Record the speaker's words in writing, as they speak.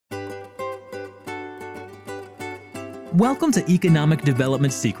Welcome to Economic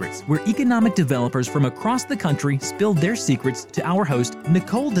Development Secrets, where economic developers from across the country spill their secrets to our host,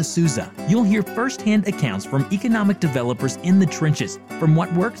 Nicole D'Souza. You'll hear firsthand accounts from economic developers in the trenches, from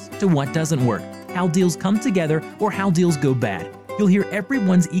what works to what doesn't work, how deals come together or how deals go bad. You'll hear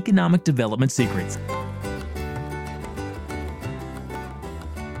everyone's economic development secrets.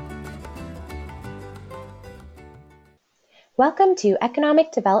 Welcome to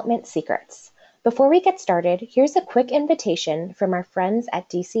Economic Development Secrets. Before we get started, here's a quick invitation from our friends at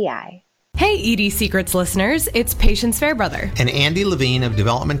DCI. Hey, ED Secrets listeners, it's Patience Fairbrother. And Andy Levine of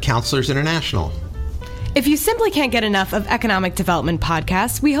Development Counselors International. If you simply can't get enough of economic development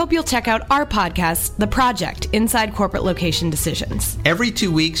podcasts, we hope you'll check out our podcast, The Project, Inside Corporate Location Decisions. Every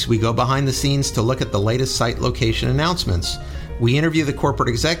 2 weeks, we go behind the scenes to look at the latest site location announcements. We interview the corporate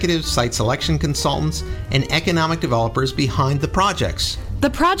executives, site selection consultants, and economic developers behind the projects.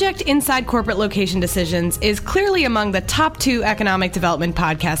 The Project Inside Corporate Location Decisions is clearly among the top 2 economic development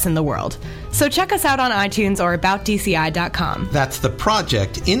podcasts in the world. So check us out on iTunes or aboutdci.com. That's The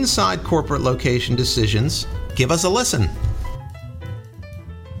Project Inside Corporate Location Decisions. Give us a listen.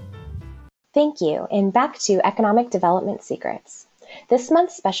 Thank you, and back to Economic Development Secrets. This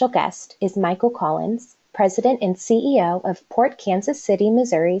month's special guest is Michael Collins, President and CEO of Port Kansas City,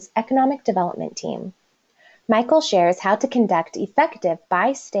 Missouri's Economic Development Team. Michael shares how to conduct effective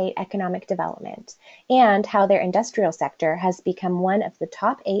bi-state economic development and how their industrial sector has become one of the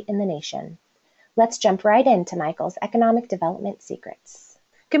top 8 in the nation. Let's jump right into Michael's Economic Development Secrets.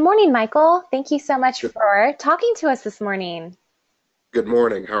 Good morning, Michael. Thank you so much for talking to us this morning. Good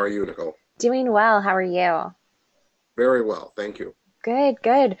morning. How are you, Nicole? Doing well. How are you? Very well. Thank you.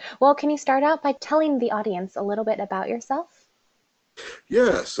 Good. Well, can you start out by telling the audience a little bit about yourself?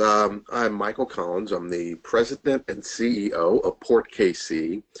 Yes, I'm Michael Collins. I'm the President and CEO of Port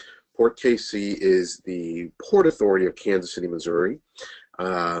KC. Port KC is the Port Authority of Kansas City, Missouri.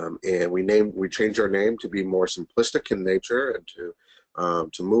 And we changed our name to be more simplistic in nature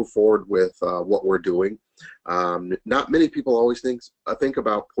and to move forward with what we're doing. Not many people always think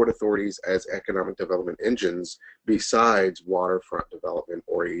about port authorities as economic development engines besides waterfront development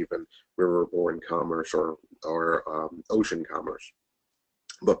or even riverborne commerce or ocean commerce.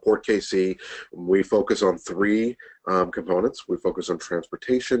 But Port KC, we focus on 3 components. We focus on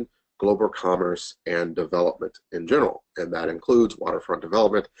transportation, global commerce, and development in general. And that includes waterfront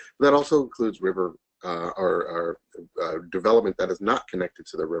development. That also includes river or development that is not connected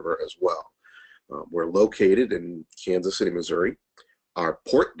to the river as well. We're located in Kansas City, Missouri. Our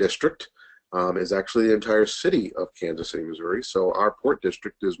port district is actually the entire city of Kansas City, Missouri. So our port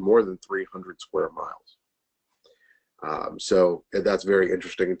district is more than 300 square miles. So that's very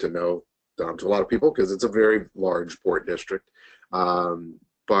interesting to know to a lot of people because it's a very large port district.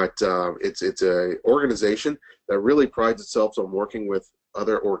 But it's an organization that really prides itself on working with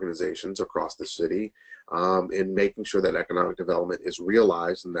other organizations across the city in making sure that economic development is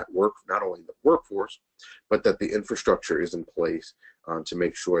realized and that not only the workforce, but that the infrastructure is in place to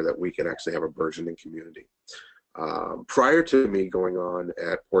make sure that we can actually have a burgeoning community. Prior to me going on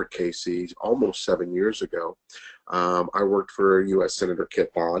at Port KC almost 7 years ago, I worked for U.S. Senator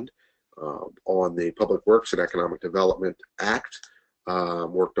Kit Bond on the Public Works and Economic Development Act,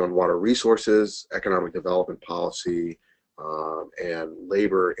 worked on water resources, economic development policy, and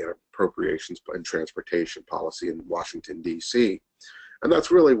labor and appropriations and transportation policy in Washington, D.C. And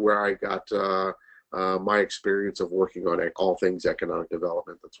that's really where I got my experience of working on all things economic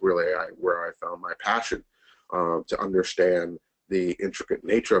development. That's really where I found my passion to understand the intricate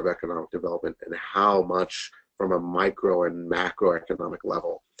nature of economic development and how much from a micro and macroeconomic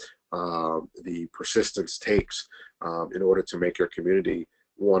level the persistence takes in order to make your community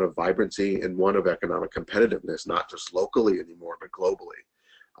one of vibrancy and one of economic competitiveness, not just locally anymore, but globally.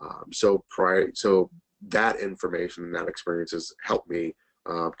 So that information and that experience has helped me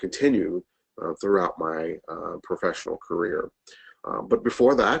continue throughout my professional career. But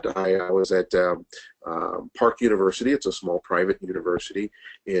before that, I was at Park University. It's a small private university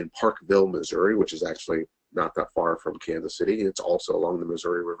in Parkville, Missouri, which is actually not that far from Kansas City. It's also along the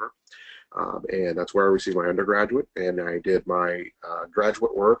Missouri River. And that's where I received my undergraduate. And I did my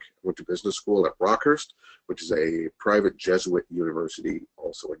graduate work, went to business school at Rockhurst, which is a private Jesuit university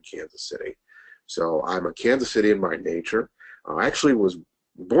also in Kansas City. So I'm a Kansas Citian by nature. I actually was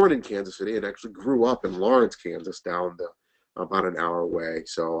born in Kansas City and actually grew up in Lawrence, Kansas, down about an hour away.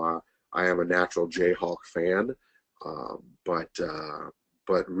 So I am a natural Jayhawk fan,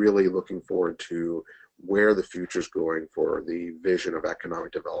 but really looking forward to where the future's going for the vision of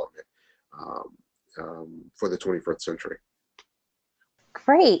economic development for the 21st century.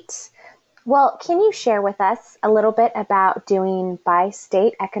 Great. Well, can you share with us a little bit about doing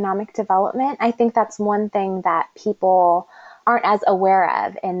bi-state economic development? I think that's one thing that people aren't as aware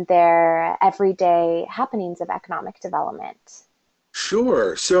of in their everyday happenings of economic development.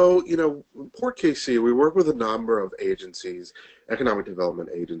 Sure. So, Port KC, we work with a number of agencies, economic development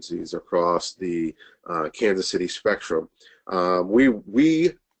agencies across the Kansas City spectrum.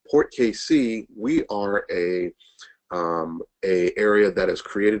 Port KC, we are a area that is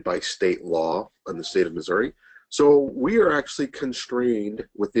created by state law in the state of Missouri. So we are actually constrained,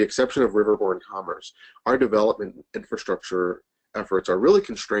 with the exception of riverborne commerce. Our development infrastructure efforts are really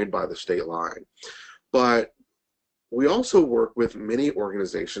constrained by the state line. But we also work with many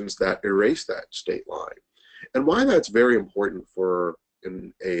organizations that erase that state line. And why that's very important for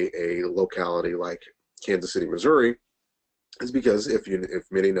in a locality like Kansas City, Missouri, is because if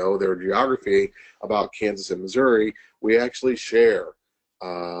many know their geography about Kansas and Missouri, we actually share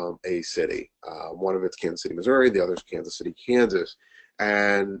a city. One of it's Kansas City, Missouri, the other is Kansas City, Kansas.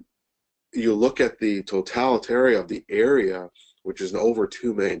 And you look at the totality of the area, which is over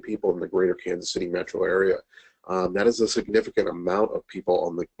 2 million people in the greater Kansas City metro area. That is a significant amount of people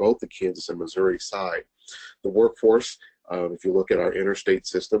on both the Kansas and Missouri side. The workforce, if you look at our interstate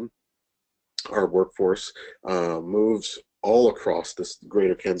system, our workforce moves all across this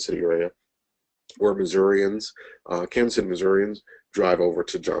greater Kansas City area, where Kansas City Missourians drive over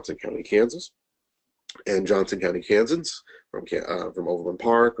to Johnson County, Kansas, and Johnson County, Kansans from Overland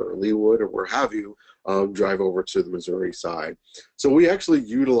Park or Leawood or where have you, drive over to the Missouri side. So we actually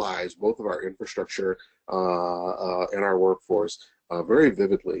utilize both of our infrastructure and our workforce very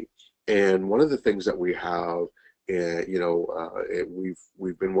vividly. And one of the things that we have,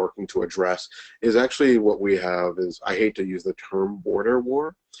 we've been working to address is actually what we have is, I hate to use the term border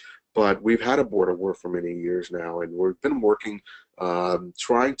war, but we've had a border war for many years now, and we've been working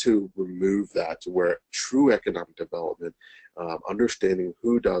trying to remove that to where true economic development, understanding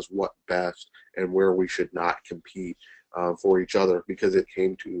who does what best and where we should not compete for each other, because it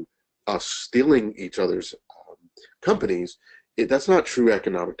came to us stealing each other's companies. That's not true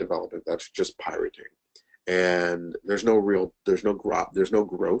economic development. That's just pirating. And there's no growth, there's no job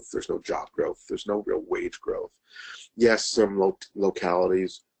growth, there's no real wage growth. Yes, some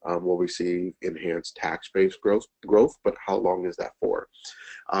localities will receive enhanced tax-based growth, but how long is that for?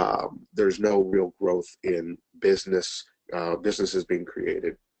 There's no real growth in businesses being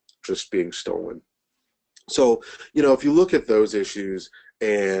created, just being stolen. So, if you look at those issues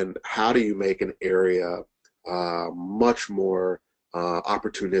and how do you make an area much more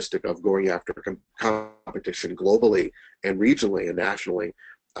opportunistic of going after competition globally and regionally and nationally,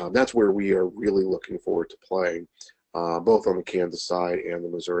 that's where we are really looking forward to playing, both on the Kansas side and the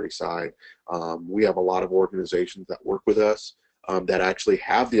Missouri side. We have a lot of organizations that work with us that actually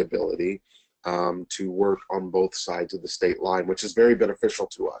have the ability to work on both sides of the state line, which is very beneficial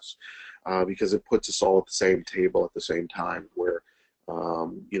to us because it puts us all at the same table at the same time, where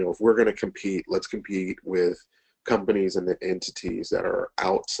if we're going to compete, let's compete with companies and the entities that are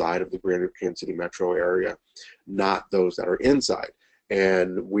outside of the greater Kansas City metro area, not those that are inside.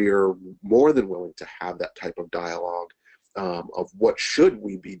 And we're more than willing to have that type of dialogue of what should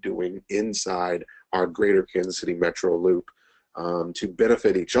we be doing inside our greater Kansas City metro loop to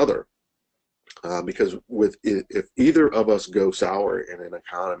benefit each other. Because if either of us go sour in an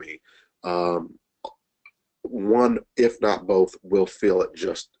economy, one, if not both, will feel it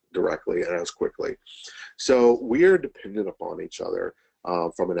just directly and as quickly. So we are dependent upon each other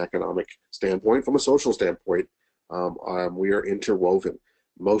from an economic standpoint, from a social standpoint. We are interwoven.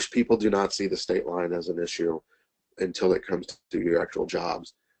 Most people do not see the state line as an issue until it comes to your actual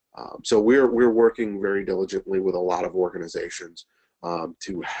jobs. So we're working very diligently with a lot of organizations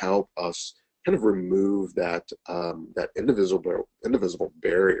to help us kind of remove that indivisible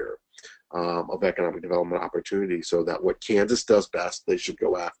barrier of economic development opportunity, so that what Kansas does best, they should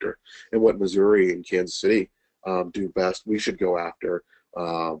go after, and what Missouri and Kansas City do best, we should go after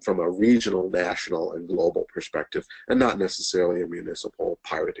from a regional, national, and global perspective, and not necessarily a municipal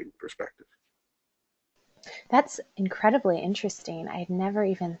pirating perspective. That's incredibly interesting. I'd never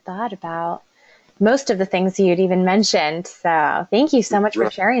even thought about most of the things you'd even mentioned. So thank you so much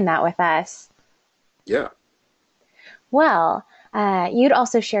for sharing that with us. Yeah. Well, you'd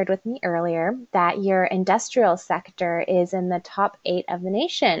also shared with me earlier that your industrial sector is in the top 8 of the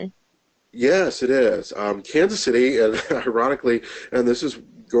nation. Yes, it is. Kansas City, and ironically, and this is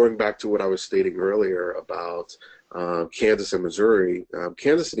going back to what I was stating earlier about Kansas and Missouri,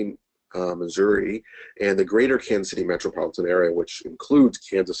 Kansas City, Missouri, and the greater Kansas City metropolitan area, which includes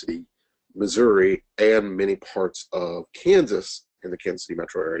Kansas City, Missouri, and many parts of Kansas, in the Kansas City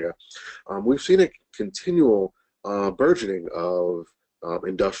metro area, we've seen a continual burgeoning of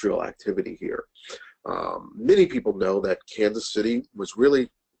industrial activity here. Many people know that Kansas City was really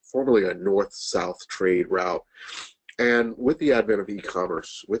formerly a north-south trade route. And with the advent of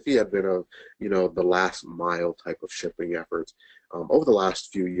e-commerce, with the advent of, the last mile type of shipping efforts, over the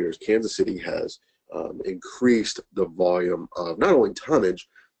last few years, Kansas City has increased the volume of not only tonnage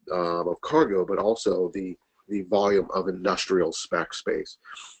of cargo, but also the volume of industrial spec space.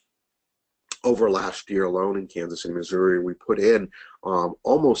 Over last year alone in Kansas City, Missouri, we put in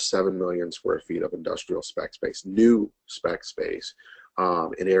almost 7 million square feet of industrial spec space, new spec space,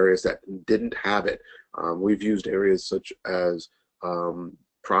 in areas that didn't have it. We've used areas such as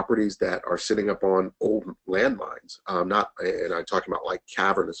properties that are sitting up on old landmines, and I'm talking about like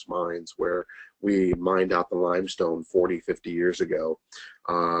cavernous mines where we mined out the limestone 40, 50 years ago,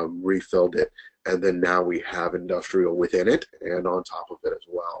 refilled it, and then now we have industrial within it and on top of it as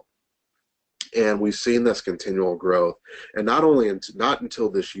well. And we've seen this continual growth, and not until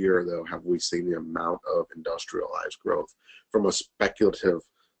this year though have we seen the amount of industrialized growth from a speculative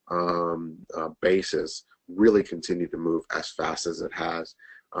basis really continue to move as fast as it has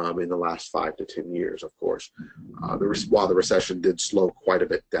in the last 5 to 10 years. Of course, while the recession did slow quite a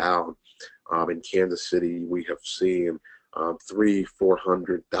bit down, in Kansas City we have seen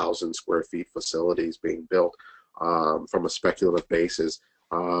 400,000 square feet facilities being built from a speculative basis.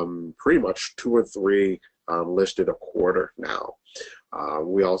 Pretty much 2 or 3 listed a quarter now.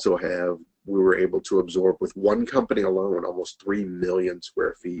 We were able to absorb with one company alone almost 3 million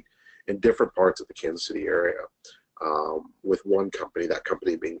square feet in different parts of the Kansas City area, with one company, that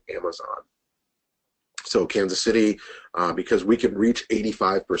company being Amazon. So Kansas City, because we can reach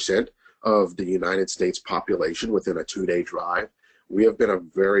 85% of the United States population within a 2-day drive, we have been a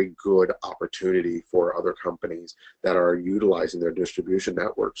very good opportunity for other companies that are utilizing their distribution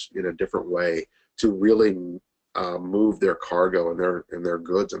networks in a different way to really move their cargo and their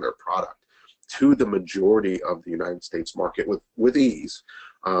goods and their product to the majority of the United States market with ease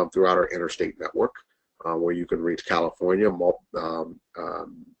throughout our interstate network, where you can reach California,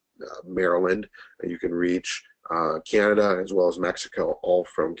 Maryland, and you can reach Canada as well as Mexico, all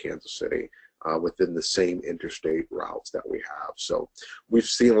from Kansas City. Within the same interstate routes that we have. So we've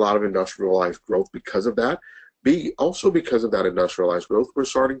seen a lot of industrialized growth because of that. Also because of that industrialized growth, we're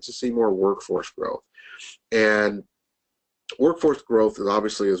starting to see more workforce growth. And workforce growth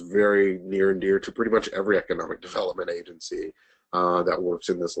is very near and dear to pretty much every economic development agency that works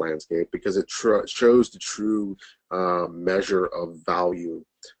in this landscape, because it shows the true measure of value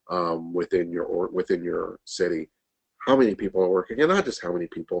within your city. How many people are working, and not just how many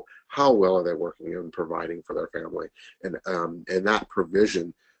people, how well are they working and providing for their family, and that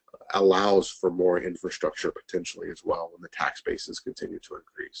provision allows for more infrastructure potentially as well when the tax bases continue to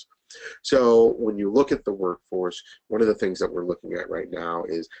increase. So when you look at the workforce, one of the things that we're looking at right now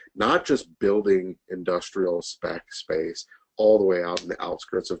is not just building industrial spec space all the way out in the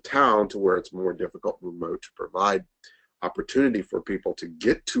outskirts of town to where it's more difficult and remote to provide opportunity for people to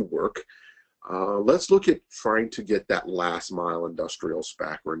get to work. Let's look at trying to get that last mile industrial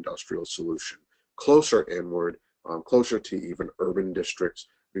spec or industrial solution closer inward, closer to even urban districts,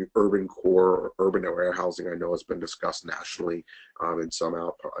 the urban core or urban warehousing. I know has been discussed nationally in some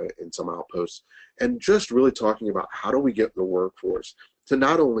outposts, and just really talking about how do we get the workforce to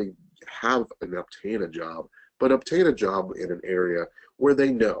not only have and obtain a job, but obtain a job in an area where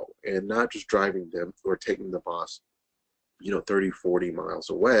they know, and not just driving them or taking the bus 30, 40 miles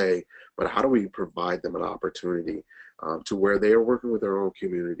away, but how do we provide them an opportunity to where they are working with their own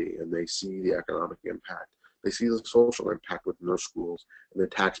community and they see the economic impact, they see the social impact within their schools, and the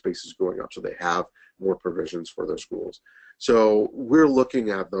tax base is going up so they have more provisions for their schools. So we're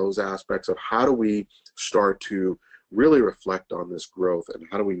looking at those aspects of how do we start to really reflect on this growth, and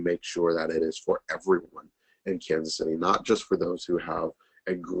how do we make sure that it is for everyone in Kansas City, not just for those who have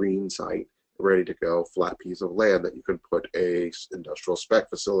a green site ready to go, flat piece of land that you can put a industrial spec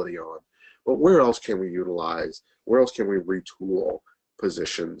facility on, but where else can we utilize, where else can we retool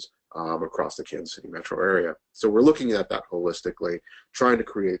positions across the Kansas City metro area? So we're looking at that holistically, trying to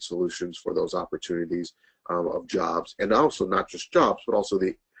create solutions for those opportunities of jobs, and also not just jobs, but also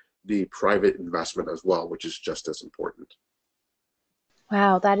the private investment as well, which is just as important.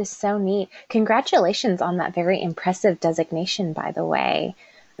 Wow, that is so neat. Congratulations on that very impressive designation, by the way.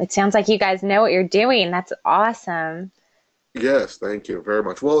 It sounds like you guys know what you're doing. That's awesome. Yes, thank you very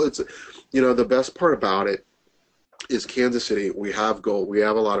much. Well, it's, the best part about it is Kansas City, we have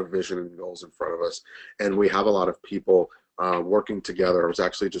a lot of vision and goals in front of us, and we have a lot of people working together. I was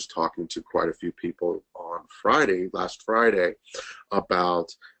actually just talking to quite a few people on last Friday,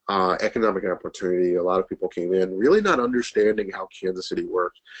 about economic opportunity. A lot of people came in really not understanding how Kansas City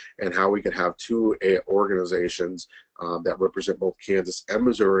works and how we could have two organizations that represent both Kansas and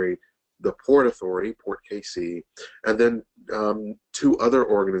Missouri, the Port Authority, Port KC, and then two other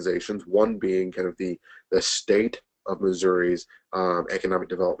organizations, one being kind of the state of Missouri's Economic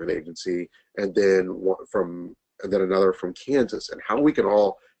Development Agency, and then another from Kansas, and how we can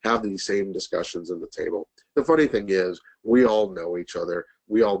all have these same discussions at the table. The funny thing is, we all know each other.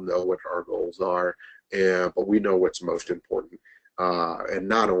 We all know what our goals are, but we know what's most important. And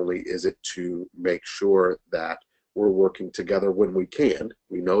not only is it to make sure that we're working together when we can,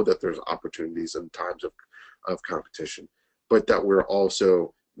 we know that there's opportunities in times of competition, but that we're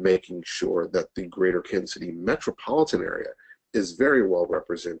also making sure that the greater Kansas City metropolitan area is very well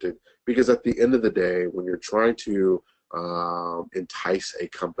represented, because at the end of the day, when you're trying to entice a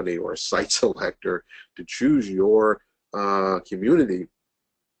company or a site selector to choose your community,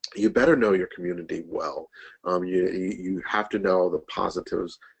 you better know your community well. You have to know the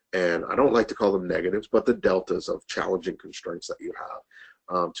positives, and I don't like to call them negatives, but the deltas of challenging constraints that you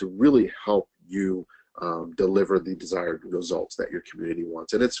have to really help you deliver the desired results that your community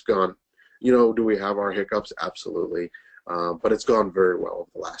wants. And it's gone, do we have our hiccups? Absolutely. But it's gone very well over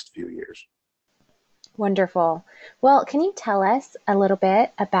the last few years. Wonderful. Well, can you tell us a little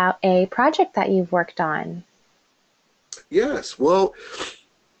bit about a project that you've worked on? Yes. Well,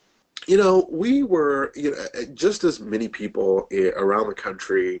 we were, just as many people around the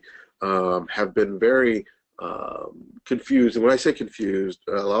country have been very confused. And when I say confused,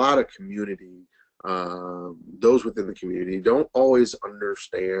 a lot of community, those within the community don't always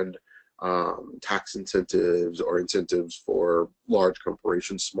understand tax incentives or incentives for large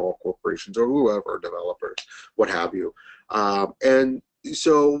corporations, small corporations, or whoever, developers, what have you. And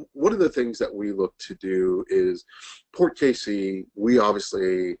so one of the things that we look to do is Port KC, we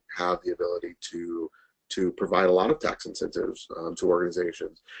obviously have the ability to provide a lot of tax incentives to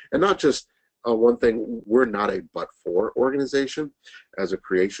organizations. And not just one thing, we're not a but-for organization as a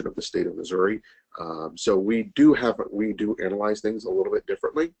creation of the state of Missouri. So we do analyze things a little bit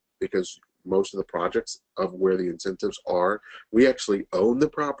differently, because most of the projects of where the incentives are, we actually own the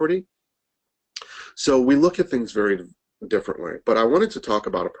property. So we look at things very differently. But I wanted to talk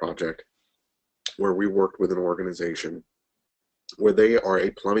about a project where we worked with an organization where they are a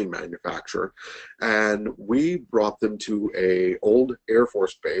plumbing manufacturer, and we brought them to a old Air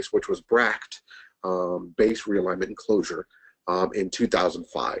Force base, which was BRACT, base realignment and closure, in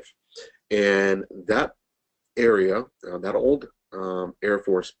 2005. And that area, that old Air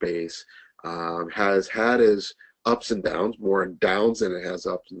Force base, has had its ups and downs, more downs than it has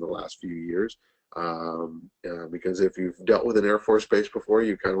ups in the last few years. Because if you've dealt with an Air Force base before,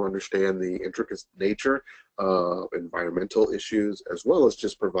 you kind of understand the intricate nature of environmental issues, as well as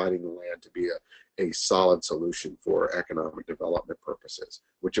just providing the land to be a solid solution for economic development purposes,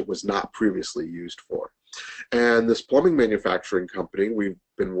 which it was not previously used for. And this plumbing manufacturing company, we've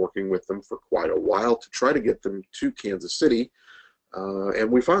been working with them for quite a while to try to get them to Kansas City, and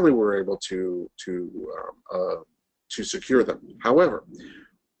we finally were able to secure them. However,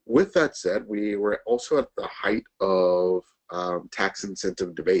 with that said, we were also at the height of tax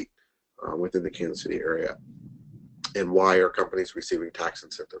incentive debate within the Kansas City area. And why are companies receiving tax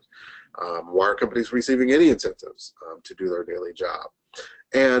incentives? Why are companies receiving any incentives to do their daily job?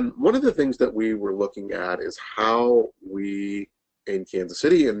 And one of the things that we were looking at is how we in Kansas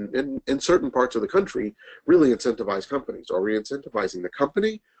City and in certain parts of the country really incentivize companies. Are we incentivizing the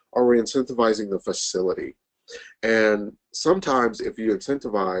company? Or are we incentivizing the facility? And sometimes if you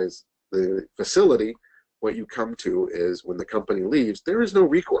incentivize the facility, what you come to is when the company leaves, there is no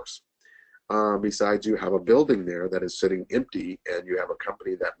recourse. Besides, you have a building there that is sitting empty, and you have a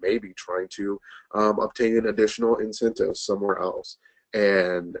company that may be trying to obtain additional incentives somewhere else.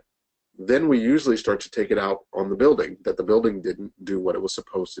 And then we usually start to take it out on the building, that the building didn't do what it was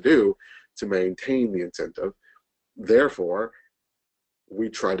supposed to do to maintain the incentive. Therefore, we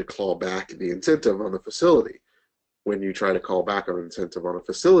try to claw back the incentive on the facility. When you try to call back on an incentive on a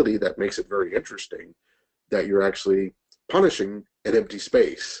facility, that makes it very interesting that you're actually punishing an empty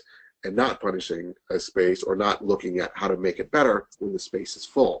space and not punishing a space, or not looking at how to make it better when the space is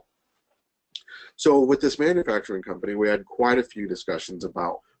full. So with this manufacturing company, we had quite a few discussions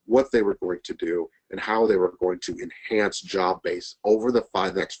about what they were going to do and how they were going to enhance job base over the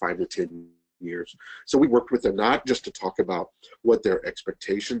next 5 to 10 years. So we worked with them not just to talk about what their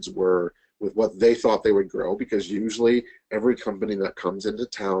expectations were with what they thought they would grow, because usually every company that comes into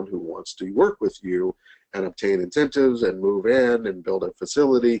town who wants to work with you and obtain incentives and move in and build a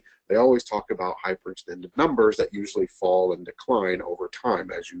facility, they always talk about hyperextended numbers that usually fall and decline over time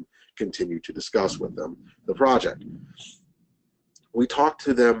as you continue to discuss with them the project. We talked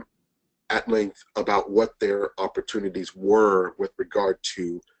to them at length about what their opportunities were with regard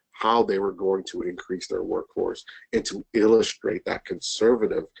to how they were going to increase their workforce and to illustrate that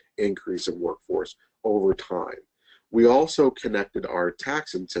conservative increase in workforce over time. We also connected our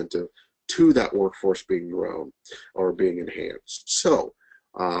tax incentive to that workforce being grown or being enhanced. So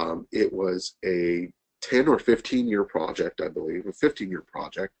it was a 10 or 15-year project, I believe, a 15-year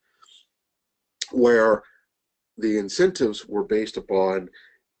project, where the incentives were based upon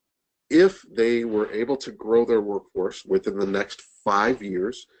if they were able to grow their workforce within the next 5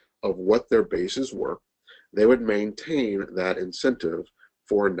 years of what their bases were, they would maintain that incentive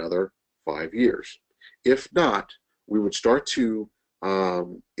for another 5 years. If not, we would start to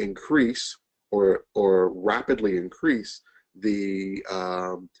increase or rapidly increase the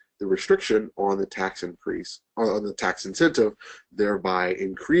restriction on the tax increase, on the tax incentive, thereby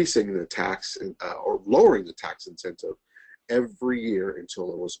increasing the tax or lowering the tax incentive every year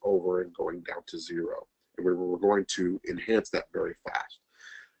until it was over and going down to zero. And we were going to enhance that very fast.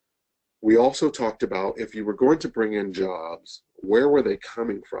 We also talked about if you were going to bring in jobs, where were they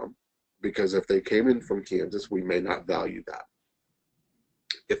coming from? Because if they came in from Kansas, we may not value that.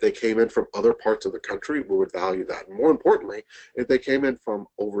 If they came in from other parts of the country, we would value that. And more importantly, if they came in from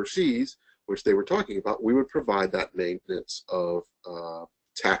overseas, which they were talking about, we would provide that maintenance of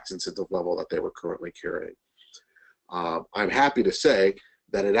tax incentive level that they were currently carrying. I'm happy to say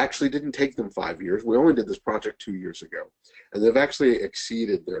that it actually didn't take them 5 years. We only did this project 2 years ago. And they've actually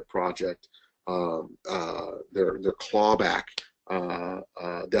exceeded their project, their clawback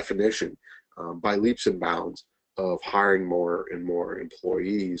definition by leaps and bounds of hiring more and more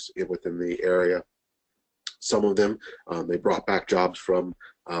employees within the area. Some of them, they brought back jobs from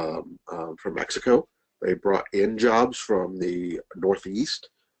Mexico. They brought in jobs from the Northeast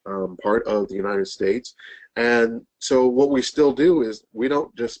part of the United States. And so what we still do is we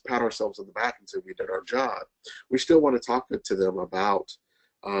don't just pat ourselves on the back and say we did our job. We still want to talk to them about,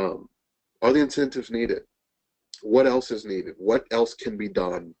 are the incentives needed? What else is needed? What else can be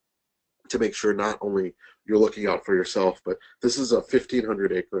done to make sure not only you're looking out for yourself, but this is a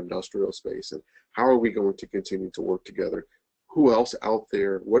 1,500-acre industrial space, and how are we going to continue to work together? Who else out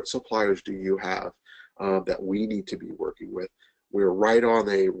there? What suppliers do you have that we need to be working with? We're right on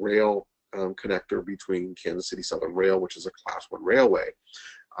a rail connector between Kansas City Southern Rail, which is a Class 1 railway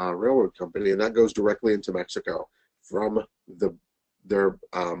railroad company, and that goes directly into Mexico from their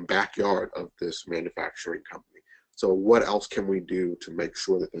backyard of this manufacturing company. So what else can we do to make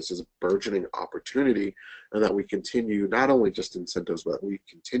sure that this is a burgeoning opportunity and that we continue not only just incentives, but we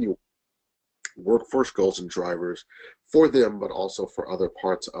continue workforce goals and drivers for them, but also for other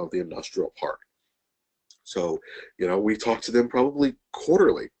parts of the industrial park. So, we talk to them probably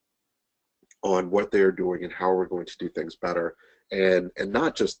quarterly on what they're doing and how we're going to do things better, and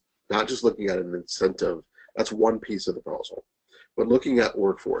not just looking at an incentive. That's one piece of the puzzle, but looking at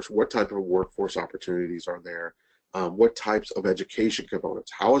workforce. What type of workforce opportunities are there? What types of education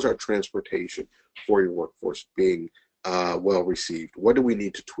components? How is our transportation for your workforce being well received? What do we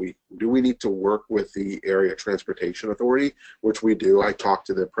need to tweak? Do we need to work with the Area Transportation Authority, which we do? I talked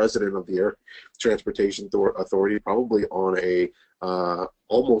to the president of the Area Transportation Authority probably on a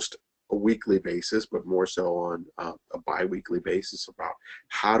almost a weekly basis, but more so on a bi-weekly basis about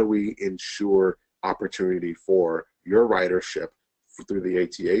how do we ensure opportunity for your ridership through the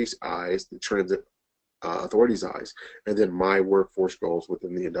ATA's eyes, the Transit Authority's eyes, and then my workforce goals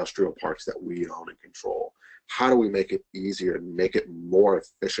within the industrial parks that we own and control. How do we make it easier and make it more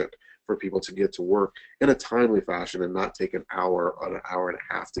efficient for people to get to work in a timely fashion and not take an hour and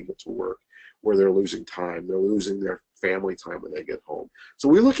a half to get to work, where they're losing time, they're losing their family time when they get home. So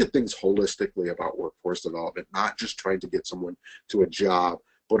we look at things holistically about workforce development, not just trying to get someone to a job,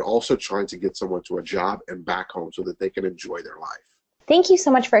 but also trying to get someone to a job and back home so that they can enjoy their life. Thank you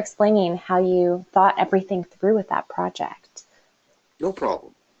so much for explaining how you thought everything through with that project. No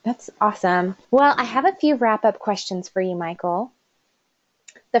problem. That's awesome. Well, I have a few wrap-up questions for you, Michael.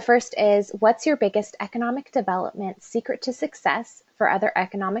 The first is, what's your biggest economic development secret to success for other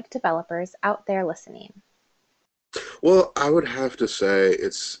economic developers out there listening? Well, I would have to say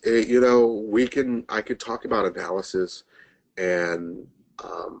I could talk about analysis, and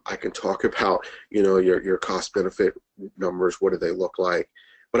I can talk about, your cost benefit numbers. What do they look like?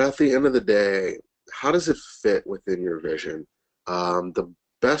 But at the end of the day, how does it fit within your vision? The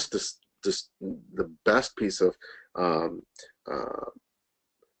best piece of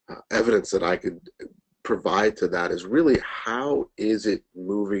evidence that I could provide to that is really how is it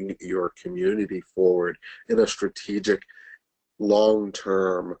moving your community forward in a strategic,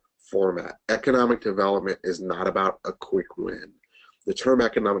 long-term format. Economic development is not about a quick win. The term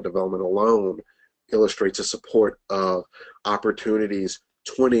economic development alone illustrates a support of opportunities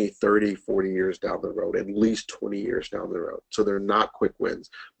 20, 30, 40 years down the road, at least 20 years down the road. So they're not quick wins.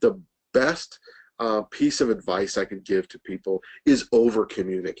 The best piece of advice I could give to people is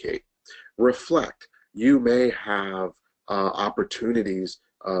over-communicate. Reflect. You may have opportunities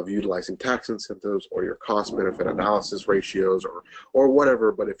of utilizing tax incentives or your cost-benefit analysis ratios or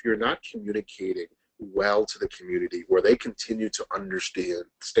whatever, but if you're not communicating well to the community where they continue to understand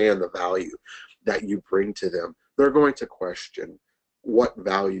the value that you bring to them, they're going to question what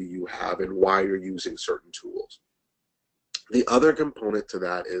value you have and why you're using certain tools. The other component to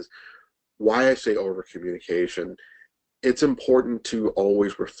that is why I say over communication. It's important to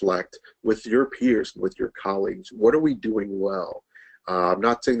always reflect with your peers, with your colleagues. What are we doing well? I'm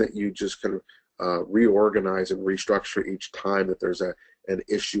not saying that you just kind of reorganize and restructure each time that there's an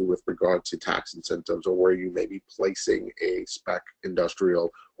issue with regard to tax incentives or where you may be placing a spec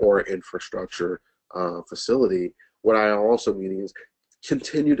industrial or infrastructure facility. What I also mean is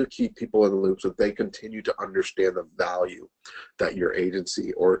continue to keep people in the loop so that they continue to understand the value that your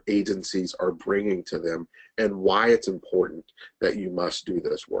agency or agencies are bringing to them and why it's important that you must do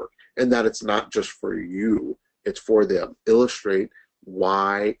this work and that it's not just for you, it's for them. Illustrate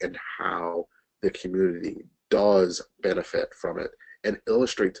why and how the community does benefit from it and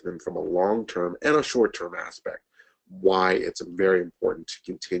illustrate to them from a long-term and a short-term aspect why it's very important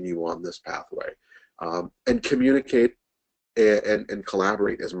to continue on this pathway. And communicate and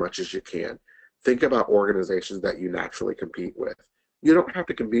collaborate as much as you can. Think about organizations that you naturally compete with. You don't have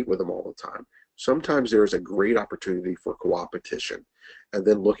to compete with them all the time. Sometimes there's a great opportunity for co-opetition, and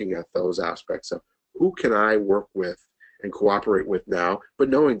then looking at those aspects of who can I work with and cooperate with now, but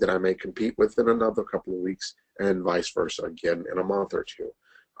knowing that I may compete with in another couple of weeks and vice versa again in a month or two.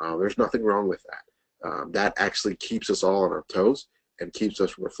 There's nothing wrong with that. That actually keeps us all on our toes and keeps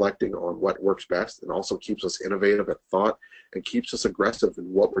us reflecting on what works best and also keeps us innovative at thought and keeps us aggressive in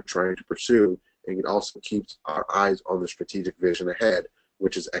what we're trying to pursue, and it also keeps our eyes on the strategic vision ahead,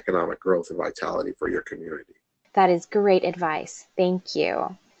 which is economic growth and vitality for your community. That is great advice. Thank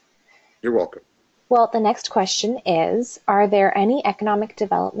you. You're welcome. Well, the next question is, are there any economic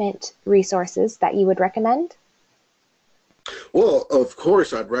development resources that you would recommend? Well, of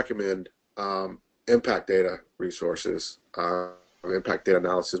course, I'd recommend impact data resources, impact data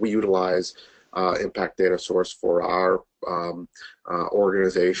analysis. We utilize impact data source for our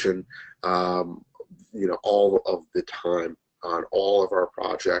organization, all of the time on all of our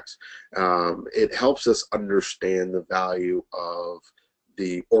projects. It helps us understand the value of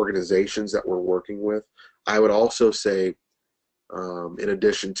the organizations that we're working with. I would also say, in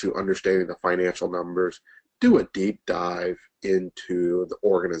addition to understanding the financial numbers, do a deep dive into the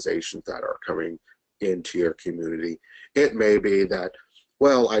organizations that are coming into your community. It may be that,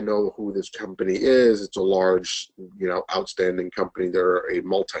 well, I know who this company is. It's a large, outstanding company. They're a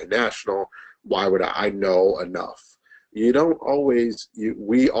multinational. Why would I know enough? You don't always,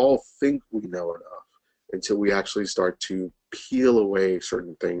 we all think we know enough until we actually start to peel away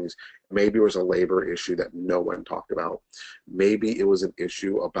certain things. Maybe it was a labor issue that no one talked about. Maybe it was an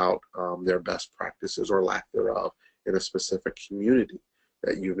issue about their best practices or lack thereof in a specific community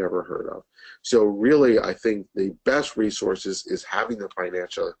that you've never heard of. So really, I think the best resources is having the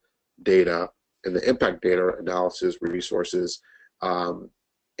financial data and the impact data analysis resources,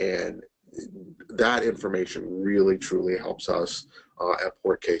 and that information really truly helps us at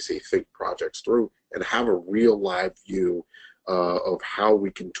Port KC think projects through and have a real live view of how we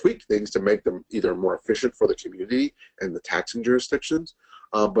can tweak things to make them either more efficient for the community and the taxing jurisdictions,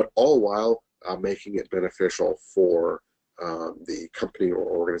 but all while making it beneficial for the company or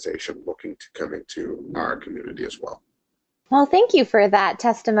organization looking to come into our community as well. Well, thank you for that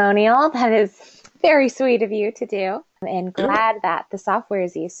testimonial. That is very sweet of you to do. And glad that the software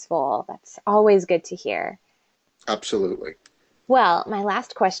is useful. That's always good to hear. Absolutely. Well, my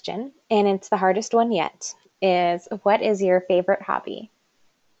last question, and it's the hardest one yet, is what is your favorite hobby?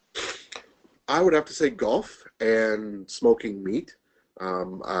 I would have to say golf and smoking meat.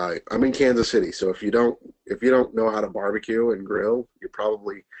 I'm in Kansas City, so if you don't know how to barbecue and grill,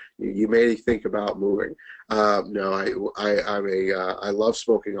 you may think about moving. No, I love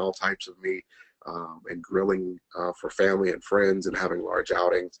smoking all types of meat and grilling for family and friends and having large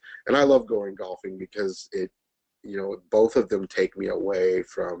outings. And I love going golfing because both of them take me away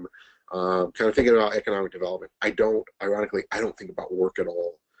from kind of thinking about economic development. I don't think about work at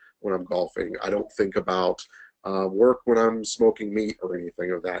all when I'm golfing. I don't think about work when I'm smoking meat or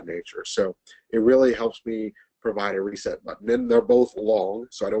anything of that nature. So it really helps me provide a reset button. And they're both long,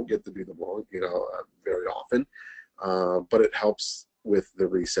 so I don't get to do them long, very often. But it helps with the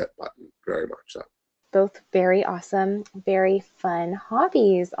reset button very much so. Both very awesome, very fun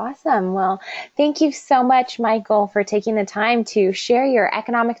hobbies. Awesome. Well, thank you so much, Michael, for taking the time to share your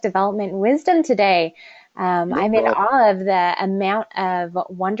economic development wisdom today. I'm in awe of the amount of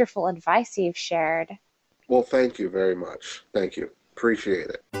wonderful advice you've shared. Well, thank you very much. Thank you. Appreciate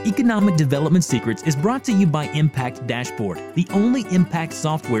it. Economic Development Secrets is brought to you by Impact Dashboard, the only impact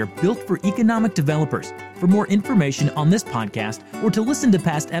software built for economic developers. For more information on this podcast or to listen to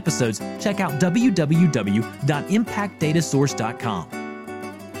past episodes, check out www.impactdatasource.com.